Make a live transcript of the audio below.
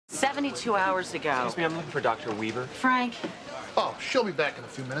72 hours ago. Excuse me, I'm looking for Dr. Weaver. Frank. Oh, she'll be back in a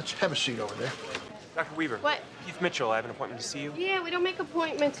few minutes. Have a seat over there. Dr. Weaver. What? Keith Mitchell, I have an appointment to see you. Yeah, we don't make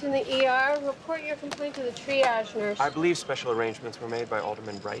appointments in the ER. Report your complaint to the triage nurse. I believe special arrangements were made by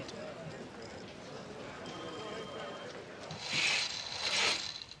Alderman Bright.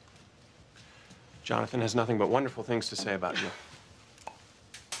 Jonathan has nothing but wonderful things to say about you.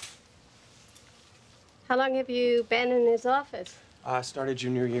 How long have you been in his office? Started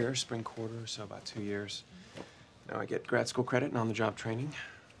junior year, spring quarter, so about 2 years. Now I get grad school credit and on-the-job training.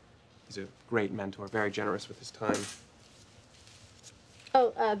 He's a great mentor, very generous with his time.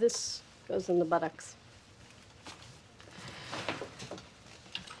 Oh, this goes in the buttocks.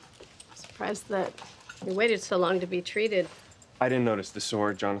 I'm surprised that you waited so long to be treated. I didn't notice the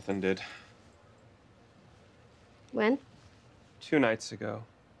sword. Jonathan did. When? 2 nights ago.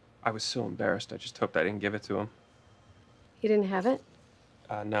 I was so embarrassed. I just hoped I didn't give it to him. You didn't have it?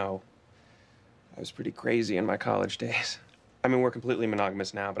 No. I was pretty crazy in my college days. I mean, we're completely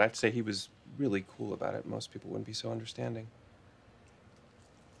monogamous now, but I have to say he was really cool about it. Most people wouldn't be so understanding.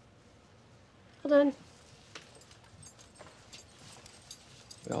 Hold on.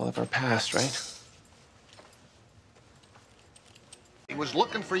 We all have our past, right? He was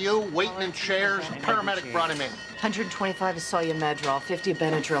looking for you, waiting in chairs. A paramedic brought him in. 125 is Medrol, 50 of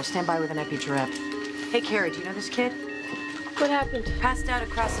Benadryl. Stand by with an Epidural. Hey, Carrie, do you know this kid? What happened? Passed out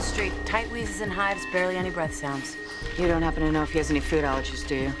across the street. Tight wheezes and hives, barely any breath sounds. You don't happen to know if he has any food allergies,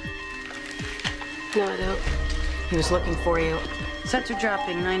 do you? No, I don't. He was looking for you. Sets are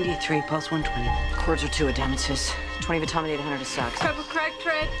dropping, 93, pulse 120. Cords are 2 edematous. 20 vitamin 800 is socks. Triple correct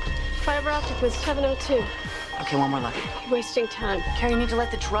tread. Fiber optic was 702. Okay, one more look. You're wasting time. Carrie, you need to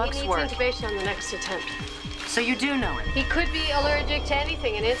let the drugs He needs work. intubation on the next attempt. So you do know him? He could be allergic to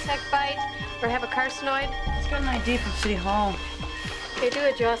anything, an insect bite, or have a carcinoid. He's got an ID from City Hall. Okay, do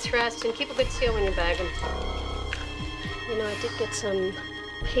a jaw thrust and keep a good seal when you bag him. You know, I did get some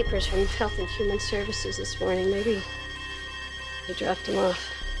papers from Health and Human Services this morning. Maybe he dropped them off.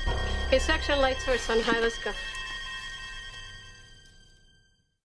 Okay, section light source on high. Let's go.